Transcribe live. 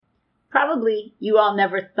Probably you all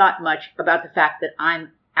never thought much about the fact that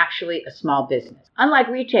I'm actually a small business. Unlike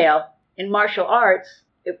retail, in martial arts,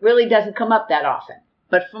 it really doesn't come up that often.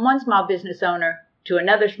 But from one small business owner to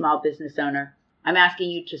another small business owner, I'm asking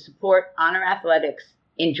you to support Honor Athletics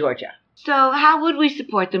in Georgia. So how would we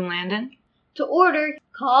support them, Landon? To order,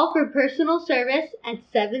 call for personal service at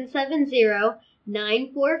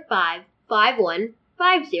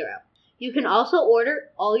 770-945-5150. You can also order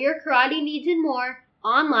all your karate needs and more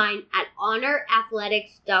online at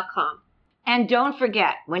honorathletics.com. And don't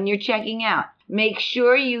forget, when you're checking out, make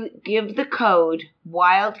sure you give the code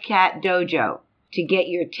Wildcat Dojo to get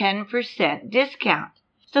your 10% discount.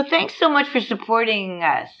 So thanks so much for supporting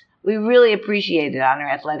us. We really appreciate it, Honor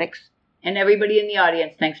Athletics. And everybody in the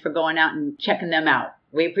audience, thanks for going out and checking them out.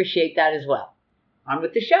 We appreciate that as well. On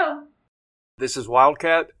with the show. This is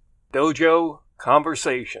Wildcat Dojo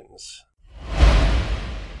Conversations.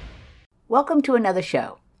 Welcome to another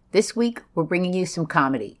show. This week, we're bringing you some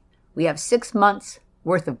comedy. We have 6 months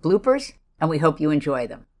worth of bloopers, and we hope you enjoy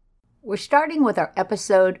them. We're starting with our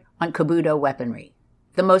episode on Kobudo weaponry.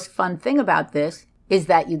 The most fun thing about this is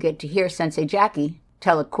that you get to hear Sensei Jackie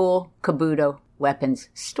tell a cool Kobudo weapons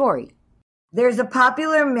story. There's a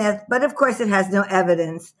popular myth, but of course it has no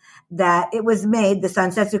evidence, that it was made, the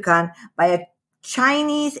Sansetsukan, by a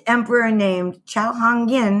Chinese emperor named Chao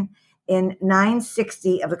Hongyin in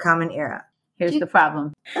 960 of the Common Era. Here's the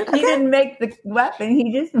problem. Okay. He didn't make the weapon,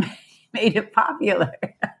 he just made it popular.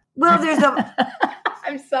 Well, there's a...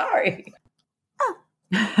 I'm sorry. Oh.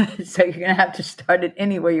 So you're going to have to start it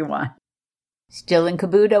anywhere you want. Still in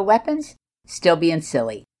Kobudo weapons, still being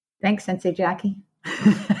silly. Thanks, Sensei Jackie.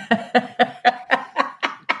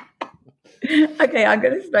 Okay, I'm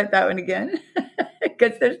going to start that one again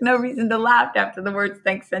because there's no reason to laugh after the words,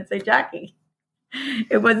 thanks, Sensei Jackie.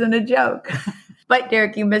 It wasn't a joke. But,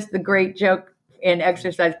 Derek, you missed the great joke in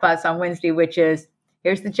exercise class on Wednesday, which is,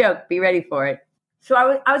 here's the joke. Be ready for it. So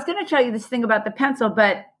I was going to tell you this thing about the pencil,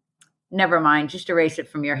 but never mind. Just erase it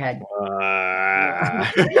from your head.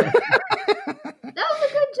 That was a good joke.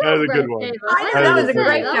 That was a good one. I know, That was a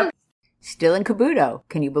great joke. Still in Kobudo.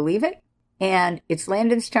 Can you believe it? And it's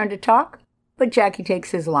Landon's turn to talk, but Jackie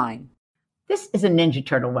takes his line. This is a Ninja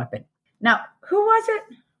Turtle weapon. Now, who was it?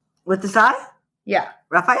 With the sai? Yeah.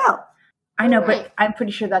 Raphael. I know, Right. but I'm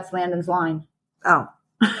pretty sure that's Landon's line. Oh.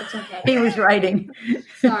 It's okay. He was writing.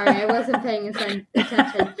 Sorry, I wasn't paying attention.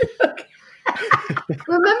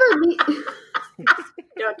 Remember me?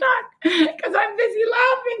 Don't talk, because I'm busy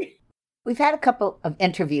laughing. We've had a couple of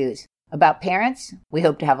interviews about parents. We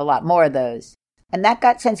hope to have a lot more of those. And that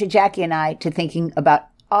got Sensei Jackie and I to thinking about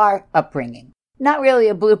our upbringing. Not really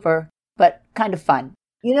a blooper, but kind of fun.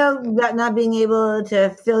 You know, not being able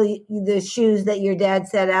to fill the shoes that your dad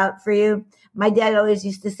set out for you. My dad always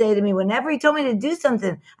used to say to me, whenever he told me to do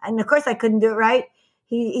something, and of course I couldn't do it right,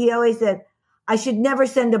 he always said, I should never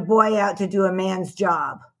send a boy out to do a man's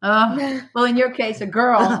job. Well, in your case, a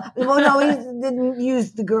girl. Well, no, he didn't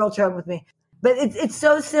use the girl term with me. But it's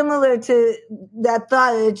so similar to that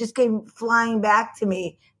thought. It just came flying back to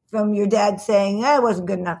me from your dad saying, it wasn't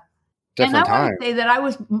good enough. And I want to say that I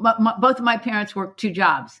was, both of my parents worked 2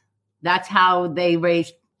 jobs. That's how they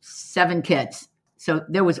raised 7 kids. So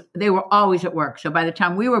they were always at work. So by the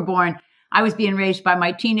time we were born, I was being raised by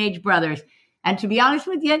my teenage brothers. And to be honest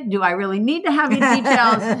with you, do I really need to have the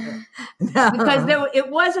details? No. Because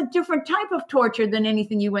it was a different type of torture than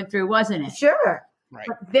anything you went through, wasn't it? Sure. Right.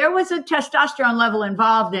 But there was a testosterone level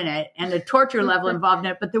involved in it and a torture level involved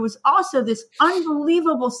in it. But there was also this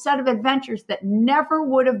unbelievable set of adventures that never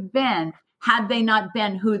would have been had they not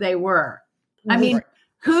been who they were. I mean,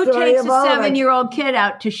 who Story takes of a all of it. 7-year-old kid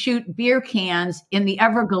out to shoot beer cans in the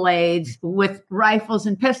Everglades with rifles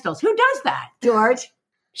and pistols? Who does that? George.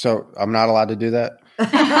 So I'm not allowed to do that?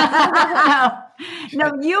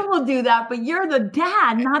 No, you will do that, but you're the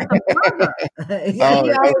dad, not the brother. Oh,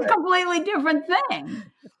 It's a completely different thing.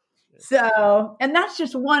 So, and that's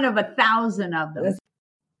just one of 1,000 of them.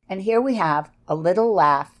 And here we have a little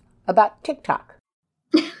laugh about TikTok.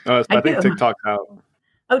 I think do. TikTok's out.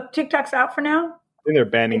 Oh, TikTok's out for now? I think they're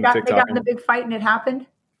banning They TikTok. got in the big fight and it happened?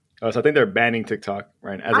 So I think they're banning TikTok as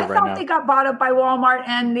I of right thought now. they got bought up by Walmart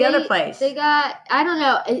and the other place. They got, I don't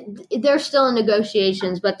know. They're still in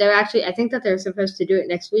negotiations, but I think that they're supposed to do it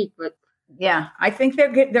next week. But Yeah, I think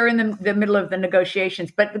they're in the middle of the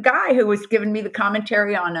negotiations. But the guy who was giving me the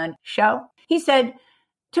commentary on a show, he said,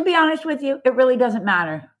 to be honest with you, it really doesn't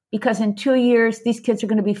matter. Because in 2 years, these kids are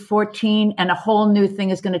going to be 14 and a whole new thing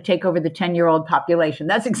is going to take over the 10-year-old population.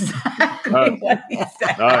 That's exactly what he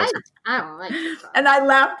said. Nice. I don't like TikTok. And I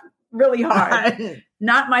laughed really hard.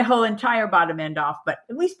 Not my whole entire bottom end off, but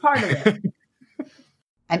at least part of it.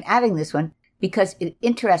 I'm adding this one because it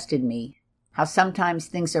interested me how sometimes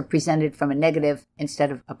things are presented from a negative instead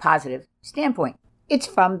of a positive standpoint. It's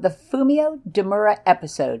from the Fumio Demura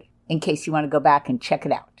episode, in case you want to go back and check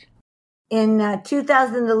it out. In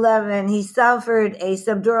 2011, he suffered a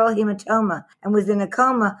subdural hematoma and was in a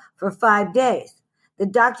coma for 5 days. The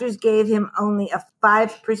doctors gave him only a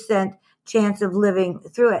 5% chance of living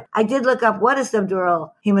through it. I did look up what a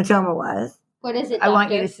subdural hematoma was. What is it, I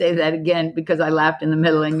want you doctor? to say that again because I laughed in the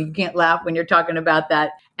middle and you can't laugh when you're talking about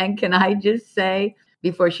that. And can I just say,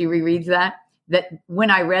 before she rereads that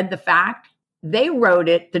when I read the fact, they wrote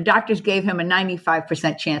it, the doctors gave him a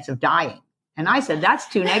 95% chance of dying. And I said, that's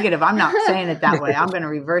too negative. I'm not saying it that way. I'm going to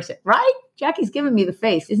reverse it. Right? Jackie's giving me the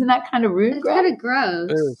face. Isn't that kind of rude, It's Greg? kind of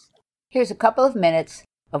gross. Here's a couple of minutes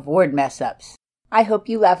of word mess-ups. I hope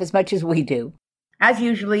you laugh as much as we do. As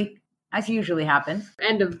usually happens.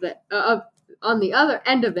 End of it. On the other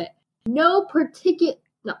end of it, no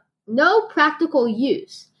practical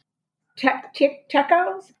use.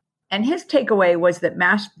 Techos? And his takeaway was that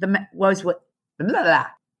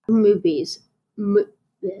Movies.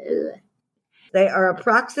 They are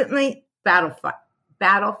approximately, battle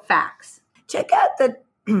facts. check out the,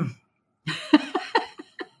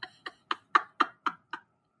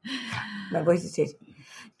 my voice is changing.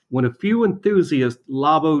 When a few enthusiasts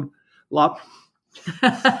You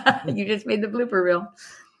just made the blooper reel.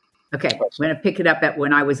 Okay, I'm going to pick it up at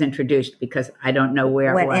when I was introduced because I don't know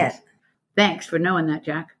where it When was. Thanks for knowing that,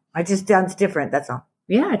 Jack. It just sounds different, that's all.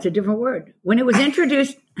 Yeah, it's a different word. When it was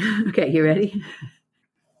introduced, okay, you ready?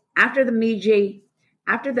 After the Meiji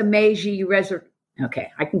resurrection.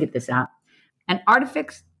 Okay, I can get this out. An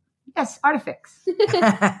artifix. Yes, artifix.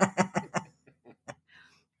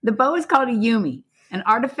 The bow is called a Yumi. An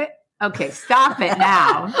artifix. Okay, stop it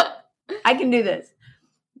now. I can do this.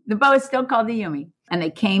 The bow is still called the Yumi, and they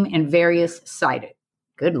came in various sided.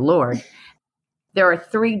 Good Lord. There are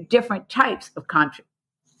 3 different types of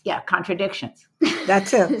contradictions. That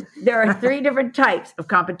too. There are 3 different types of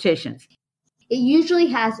competitions. It usually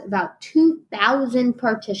has about 2,000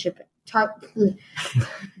 participants.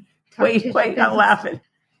 Wait, I'm laughing.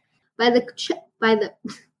 By the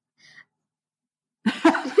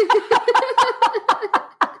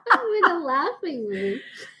with a laughing mood.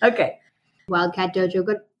 Okay. Wildcat Dojo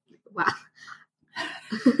wow.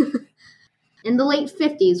 In the late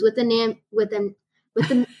 50s with a name with a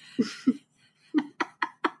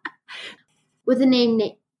name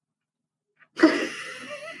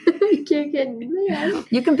You can't get me.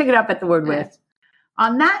 You can pick it up at the word with.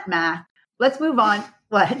 On that math, let's move on.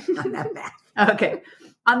 What? On that math. Okay.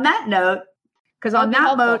 On that note, because on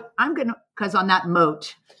that moat, I'm going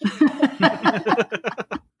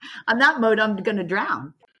to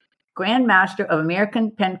drown. Grandmaster of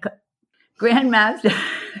American Grandmaster.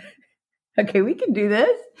 Okay, we can do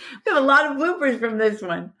this. We have a lot of bloopers from this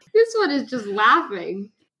one. This one is just laughing.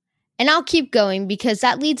 And I'll keep going because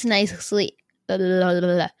that leads nicely.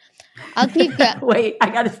 I'll keep going. Wait, I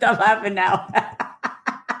got to stop laughing now.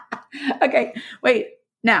 Okay, wait,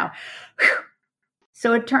 now.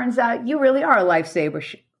 So it turns out you really are a lifesaver.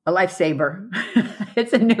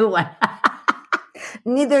 It's a new one.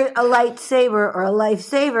 Neither a lightsaber or a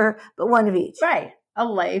lifesaver, but one of each. Right, a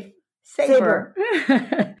lifesaver.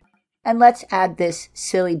 And let's add this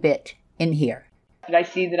silly bit in here. Did I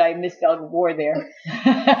see that I misspelled war there?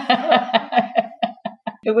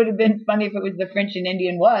 It would have been funny if it was the French and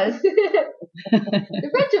Indian was. The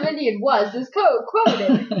French and Indian was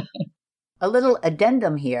quoted. A little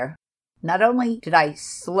addendum here. Not only did I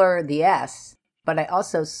slur the S, but I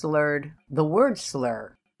also slurred the word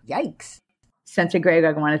slur. Yikes. Sensei Greg,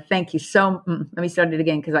 I want to thank you so let me start it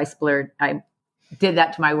again because I did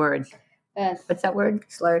that to my words. Yes. What's that word?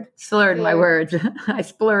 Slurred. Slurred my words. I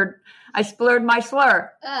splurred my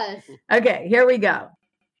slur. Us. Okay, here we go.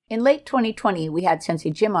 In late 2020, we had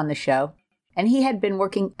Sensei Jim on the show, and he had been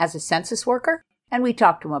working as a census worker, and we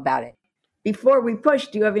talked to him about it. Before we push,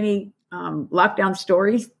 do you have any lockdown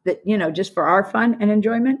stories that, just for our fun and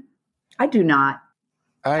enjoyment? I do not.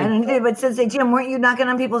 But Sensei Jim, weren't you knocking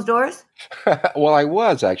on people's doors? Well, I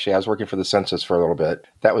was actually. I was working for the census for a little bit.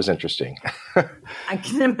 That was interesting. I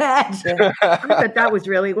can imagine. I thought that was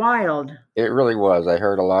really wild. It really was. I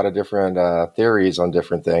heard a lot of different theories on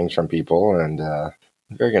different things from people, and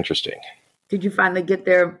very interesting. Did you finally get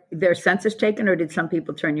their census taken, or did some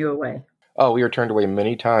people turn you away? Oh, we were turned away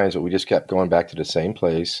many times, but we just kept going back to the same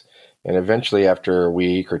place. And eventually, after a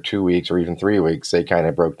week or 2 weeks or even 3 weeks, they kind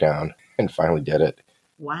of broke down and finally did it.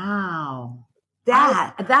 Wow.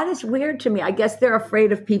 That is weird to me. I guess they're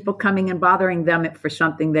afraid of people coming and bothering them for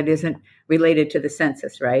something that isn't related to the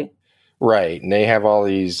census, right? Right. And they have all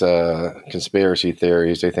these conspiracy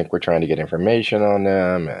theories. They think we're trying to get information on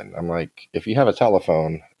them. And I'm like, if you have a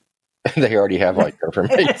telephone, they already have all your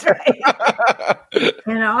information. That's right.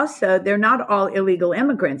 And also, they're not all illegal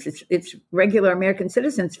immigrants. It's regular American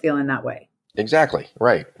citizens feeling that way. Exactly.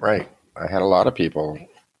 Right. I had a lot of people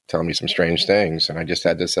tell me some strange things, and I just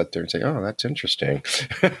had to sit there and say, oh, that's interesting.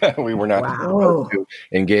 We were not supposed to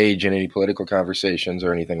engage in any political conversations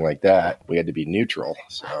or anything like that. We had to be neutral.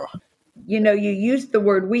 So, you used the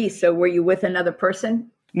word we, so were you with another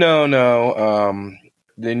person? No.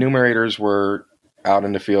 The enumerators were out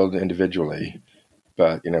in the field individually,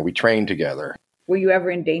 but, we trained together. Were you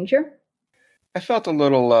ever in danger? I felt a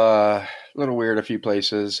little weird a few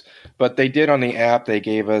places, but they did on the app. They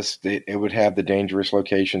gave us it would have the dangerous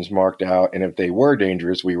locations marked out, and if they were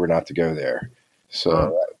dangerous, we were not to go there.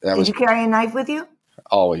 So that was. Did you carry a knife with you?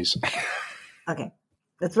 Always. Okay,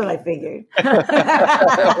 that's what I figured.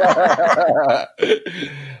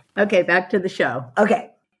 Okay, back to the show.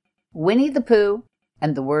 Okay, Winnie the Pooh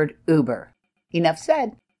and the word Uber. Enough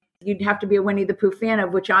said. You'd have to be a Winnie the Pooh fan,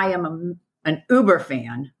 of which I am an Uber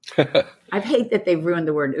fan. I hate that they've ruined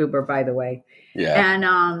the word Uber, by the way. Yeah.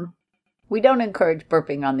 And We don't encourage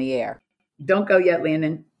burping on the air. don't go yet,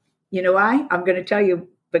 Landon. You know why? I'm going to tell you,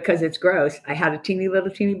 because it's gross. I had a teeny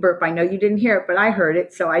burp. I know you didn't hear it, but I heard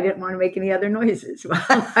it, so I didn't want to make any other noises while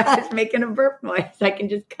I was making a burp noise. I can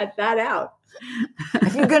just cut that out.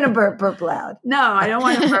 if you're going to burp loud. No, I don't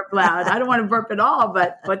want to burp loud. I don't want to burp at all,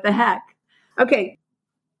 but what the heck? Okay.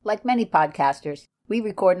 Like many podcasters, we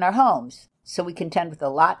record in our homes, so we contend with a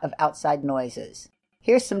lot of outside noises.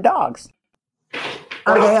 Here's some dogs.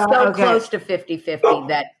 Okay, so close to 50-50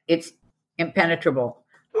 that it's impenetrable.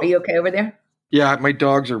 Are you okay over there? Yeah, my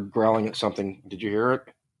dogs are growling at something. Did you hear it?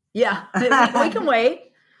 Yeah, we can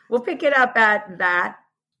wait. We'll pick it up at that.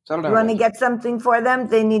 Settle You down. want to get something for them?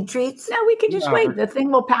 They need treats? No, we can just No. wait. The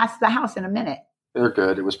thing will pass the house in a minute. They're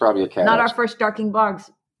good. It was probably a cat. Not our first barking dogs.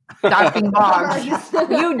 Barking dogs.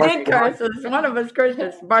 You did curse us. One of us cursed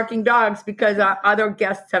us. Barking dogs, because our other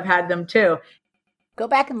guests have had them too. Go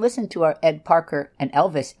back and listen to our Ed Parker and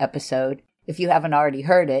Elvis episode if you haven't already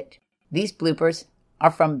heard it. These bloopers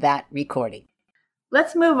are from that recording.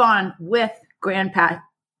 Let's move on with Grandpastor.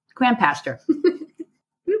 Bloopers.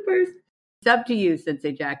 It's up to you,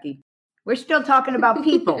 Sensei Jackie. We're still talking about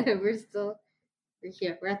people. We're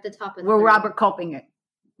here. We're at the top of the We're third. Robert Culping it.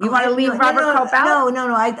 You want to leave Robert Culp out?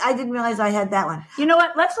 No. I didn't realize I had that one. You know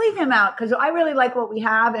what? Let's leave him out, because I really like what we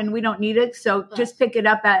have and we don't need it. So just pick it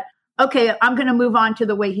up at, okay, I'm going to move on to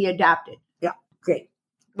the way he adapted. Yeah, great.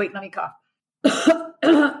 Wait, let me cough.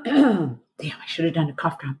 Damn, I should have done a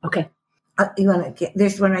cough drop. Okay. You want to get,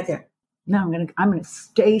 there's one right there. No, I'm gonna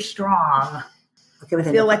stay strong. Okay,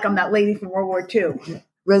 I feel like I'm that lady from World War II.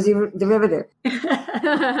 Rosie the Riveter.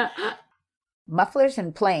 Mufflers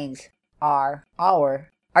and planes are our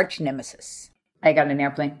arch nemesis. I got an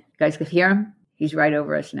airplane. You guys could hear him? He's right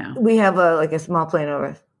over us now. We have a small plane over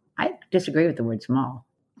us. I disagree with the word small.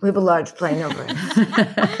 We have a large plane over us.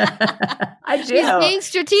 I do. He's being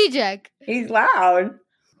strategic. He's loud.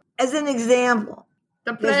 As an example.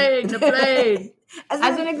 The plane.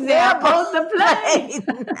 As an example, the plane.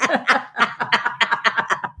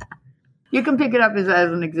 You can pick it up as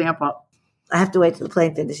an example. I have to wait till the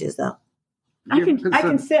plane finishes, though. I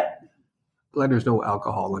can sip. Glad there's no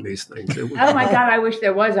alcohol in these things. Oh my God, I wish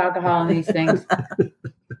there was alcohol in these things.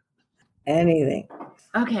 Anything.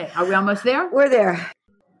 Okay, are we almost there? We're there.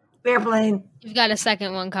 Airplane. You've got a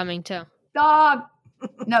second one coming too. Dog.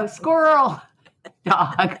 No, squirrel.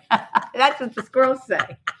 Dog. That's what the squirrels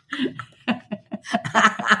say.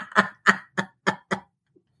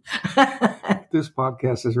 This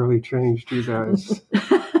podcast has really changed you guys.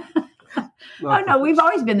 Oh, no, we've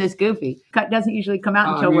always been this goofy. Cut doesn't usually come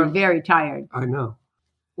out until we're very tired. I know.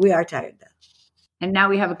 We are tired, though. And now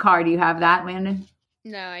we have a car. Do you have that, Landon?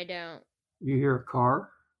 No, I don't. You hear a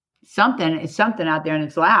car? Something. It's something out there and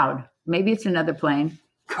it's loud. Maybe it's another plane.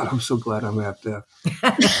 God, I'm so glad I'm half deaf.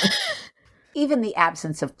 Even the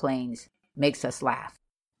absence of planes makes us laugh.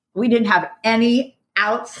 We didn't have any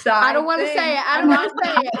outside. I don't want to say it. I don't want to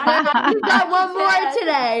say it. You've got one more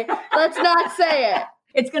today. Let's not say it.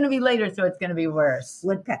 It's going to be later, so it's going to be worse.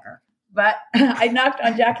 Woodpecker. But I knocked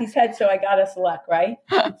on Jackie's head, so I got us luck, right?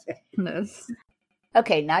 Yes.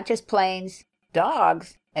 Okay, not just planes,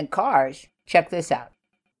 dogs, and cars. Check this out.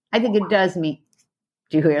 I think it does me.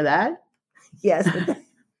 Do you hear that? Yes.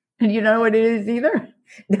 And you know what it is either?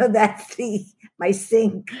 No, that's my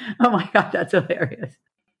sink. Oh my God, that's hilarious.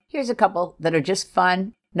 Here's a couple that are just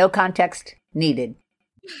fun, no context needed.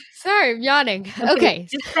 Sorry, I'm yawning. Okay.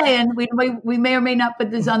 Just saying, we may or may not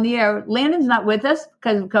put this on the air. Landon's not with us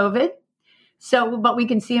because of COVID. So, but we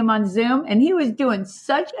can see him on Zoom, and he was doing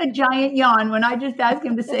such a giant yawn when I just asked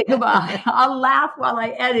him to say goodbye. I'll laugh while I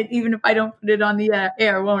edit, even if I don't put it on the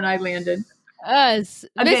air, won't I, Landon? Miss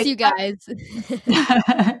you guys.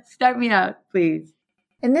 Start me out, please.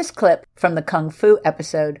 In this clip from the Kung Fu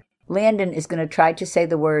episode, Landon is going to try to say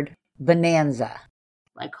the word bonanza.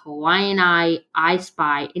 Like Hawaiian I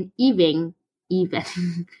spy, an even,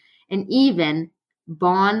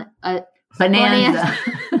 bon, bonanza.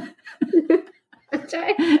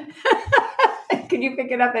 Sorry. Can you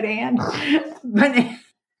pick it up at hand?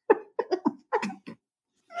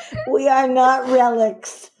 We are not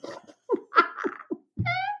relics.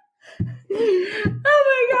 Oh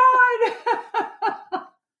my God.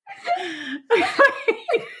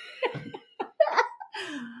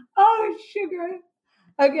 Oh, sugar.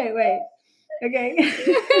 Okay, wait. Okay.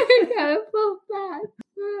 Gotta pull back.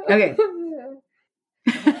 Okay.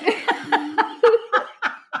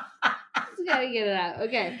 Just gotta get it out.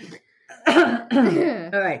 Okay.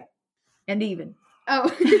 All right. And even.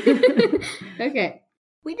 Oh. Okay.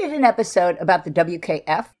 We did an episode about the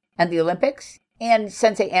WKF and the Olympics, and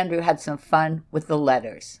Sensei Andrew had some fun with the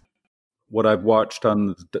letters. What I've watched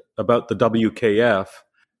about the WKF,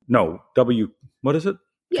 what is it?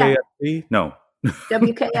 Yeah. KFC? No.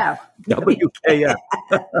 WKF. WKF.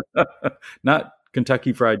 Not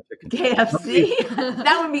Kentucky Fried Chicken. KFC?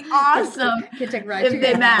 That would be awesome if they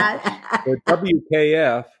match. The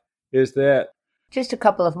WKF is that. Just a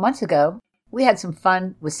couple of months ago, we had some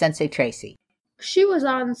fun with Sensei Tracy. She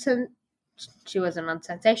wasn't on Sensei.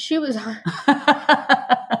 She was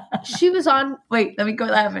on. Wait, let me go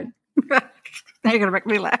laughing. Now you're going to make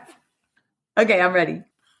me laugh. Okay, I'm ready.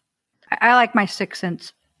 I like my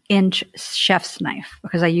 6-inch chef's knife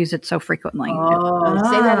because I use it so frequently.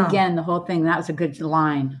 Say that again, the whole thing. That was a good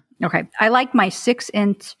line. Okay. I like my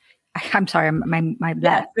 6-inch. I'm sorry, my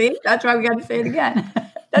Yeah, see? That's why we got to say it again.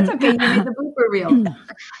 That's okay. You made the blooper reel.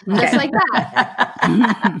 Just like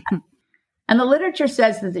that. And the literature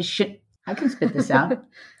says that I can spit this out.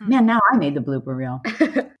 Man, now I made the blooper reel.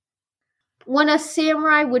 When a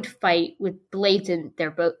samurai would fight with blades in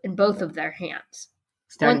both of their hands.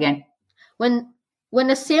 Start again. When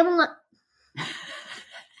a samurai.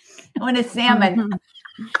 When a salmon.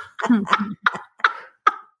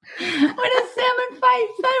 When a salmon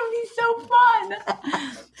fights, that would be so fun.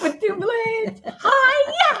 With 2 blades.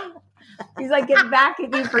 Hi-ya! He's like getting back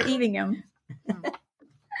at you for eating him.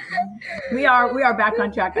 We are back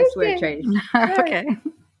on track, I swear, Trace. Okay.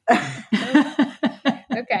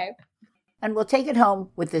 Okay. And we'll take it home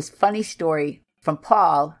with this funny story from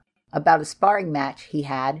Paul about a sparring match he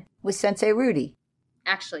had with Sensei Rudy.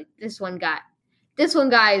 Actually, this one guy is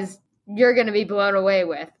you're going to be blown away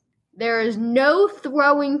with. There is no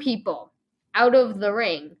throwing people out of the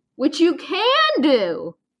ring, which you can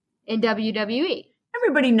do in WWE.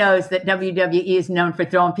 Everybody knows that WWE is known for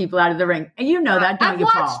throwing people out of the ring. And you know that, don't you,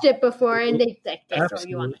 Paul? I've watched it before, and they throw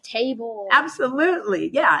you on the table. Absolutely.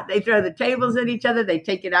 Yeah, they throw the tables at each other. They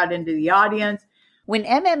take it out into the audience. When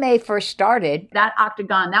MMA first started, that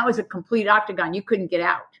octagon, that was a complete octagon. You couldn't get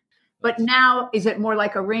out. But now, is it more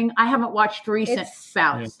like a ring? I haven't watched recent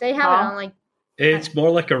bouts. They have it on like... It's more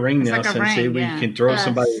like a ring now, Sensei. We can throw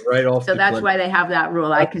somebody right off So that's why they have that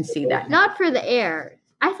rule. I can see that. Not for the air.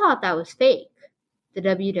 I thought that was fake. The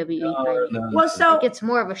WWE fighting. No. Well, so it's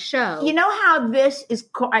more of a show. You know how this is?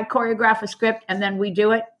 I choreograph a script and then we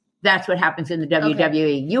do it. That's what happens in the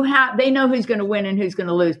WWE. Okay. They know who's going to win and who's going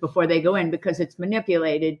to lose before they go in because it's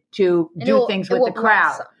manipulated to do things with the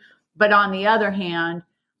crowd. But on the other hand,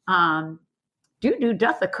 doo-doo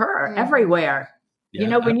doth occur everywhere. Yeah. You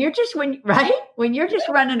know, when you're just running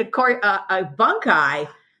a bunkai,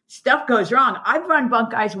 stuff goes wrong. I've run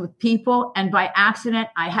bunkais with people, and by accident,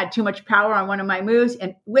 I had too much power on one of my moves,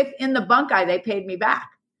 and within the bunkai, they paid me back.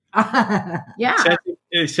 Yeah.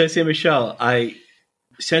 Sensei Michelle,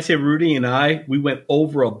 Sensei Rudy and I, we went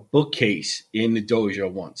over a bookcase in the dojo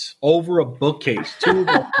once. Over a bookcase. 2 of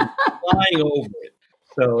us flying over it.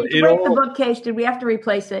 So the bookcase, did we have to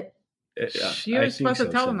replace it? You were supposed to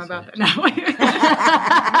tell them about that.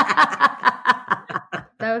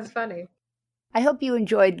 That was funny. I hope you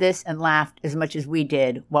enjoyed this and laughed as much as we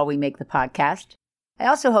did while we make the podcast. I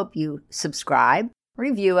also hope you subscribe,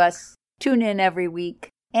 review us, tune in every week,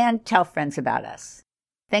 and tell friends about us.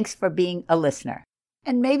 Thanks for being a listener.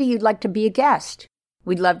 And maybe you'd like to be a guest.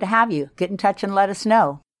 We'd love to have you. Get in touch and let us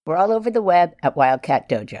know. We're all over the web at Wildcat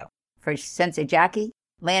Dojo. For Sensei Jackie,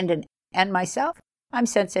 Landon, and myself, I'm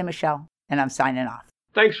Sensei Michelle, and I'm signing off.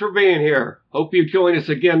 Thanks for being here. Hope you join us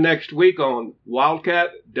again next week on Wildcat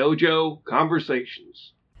Dojo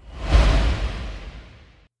Conversations.